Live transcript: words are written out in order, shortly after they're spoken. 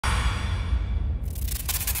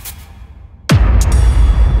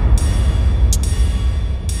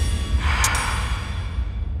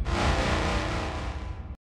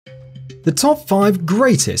The top 5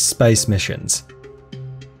 greatest space missions.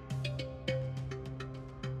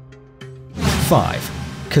 5.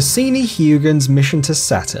 Cassini-Huygens mission to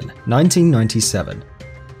Saturn, 1997.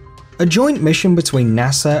 A joint mission between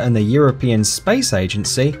NASA and the European Space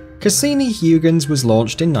Agency, Cassini-Huygens was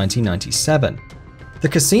launched in 1997. The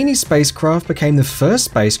Cassini spacecraft became the first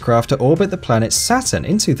spacecraft to orbit the planet Saturn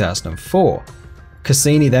in 2004.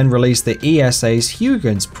 Cassini then released the ESA's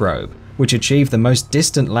Huygens probe, which achieved the most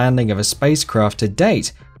distant landing of a spacecraft to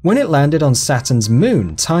date when it landed on Saturn's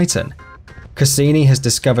moon, Titan. Cassini has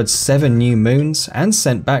discovered 7 new moons and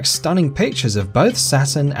sent back stunning pictures of both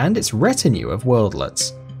Saturn and its retinue of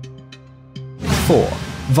worldlets. 4.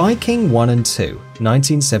 Viking I and II,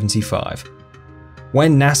 1975.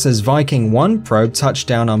 When NASA's Viking I probe touched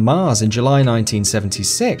down on Mars in July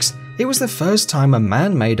 1976, it was the first time a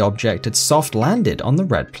man-made object had soft landed on the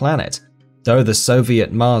red planet. Though the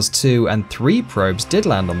Soviet Mars 2 and 3 probes did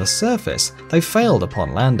land on the surface, they failed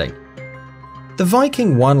upon landing. The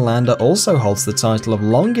Viking I lander also holds the title of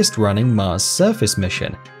longest-running Mars surface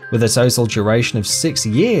mission, with a total duration of 6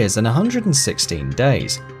 years and 116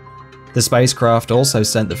 days. The spacecraft also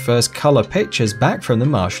sent the first color pictures back from the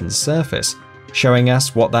Martian surface, showing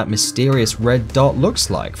us what that mysterious red dot looks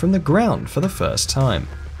like from the ground for the first time.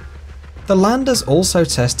 The landers also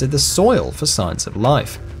tested the soil for signs of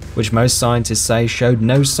life, which most scientists say showed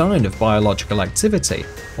no sign of biological activity,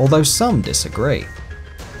 although some disagree.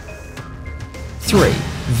 3.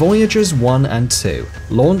 Voyagers I and II,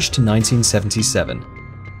 launched in 1977.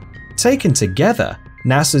 Taken together,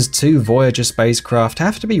 NASA's 2 Voyager spacecraft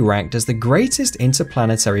have to be ranked as the greatest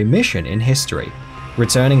interplanetary mission in history,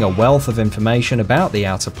 returning a wealth of information about the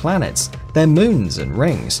outer planets, their moons and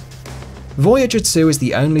rings. Voyager 2 is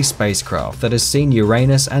the only spacecraft that has seen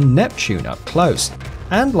Uranus and Neptune up close,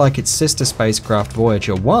 and like its sister spacecraft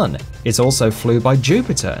Voyager 1, it also flew by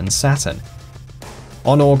Jupiter and Saturn.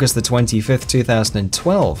 On August 25,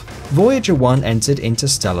 2012, Voyager 1 entered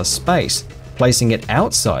interstellar space, placing it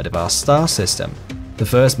outside of our star system, the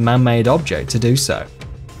first man-made object to do so.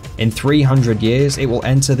 In 300 years, it will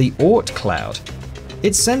enter the Oort cloud.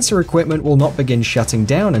 Its sensor equipment will not begin shutting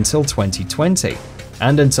down until 2020,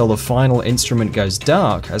 and until the final instrument goes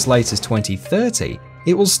dark as late as 2030,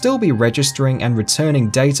 it will still be registering and returning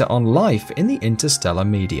data on life in the interstellar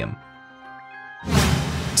medium.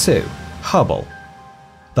 2. Hubble.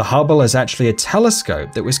 The Hubble is actually a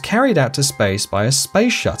telescope that was carried out to space by a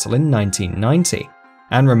space shuttle in 1990,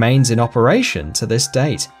 and remains in operation to this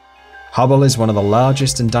date. Hubble is one of the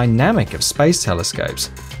largest and dynamic of space telescopes,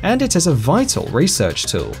 and it is a vital research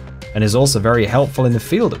tool, and is also very helpful in the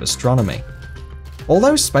field of astronomy.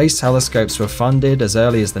 Although space telescopes were funded as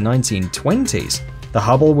early as the 1920s, the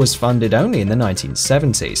Hubble was funded only in the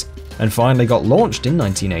 1970s, and finally got launched in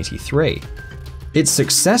 1983. Its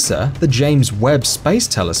successor, the James Webb Space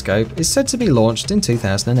Telescope, is said to be launched in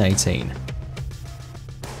 2018.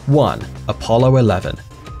 1. Apollo 11.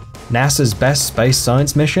 NASA's best space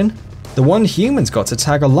science mission? The one humans got to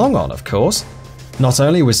tag along on, of course. Not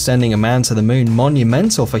only was sending a man to the moon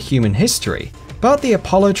monumental for human history, but the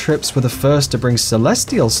Apollo trips were the first to bring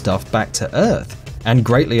celestial stuff back to Earth, and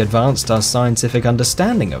greatly advanced our scientific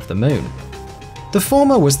understanding of the moon. The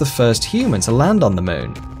former was the first human to land on the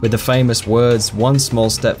moon, with the famous words, "One small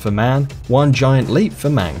step for man, one giant leap for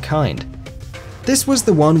mankind." This was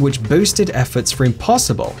the one which boosted efforts for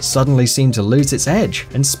impossible suddenly seemed to lose its edge,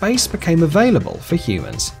 and space became available for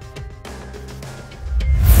humans.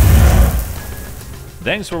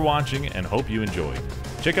 Thanks for watching and hope you enjoyed.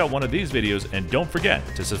 Check out one of these videos and don't forget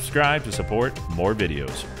to subscribe to support more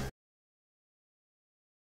videos.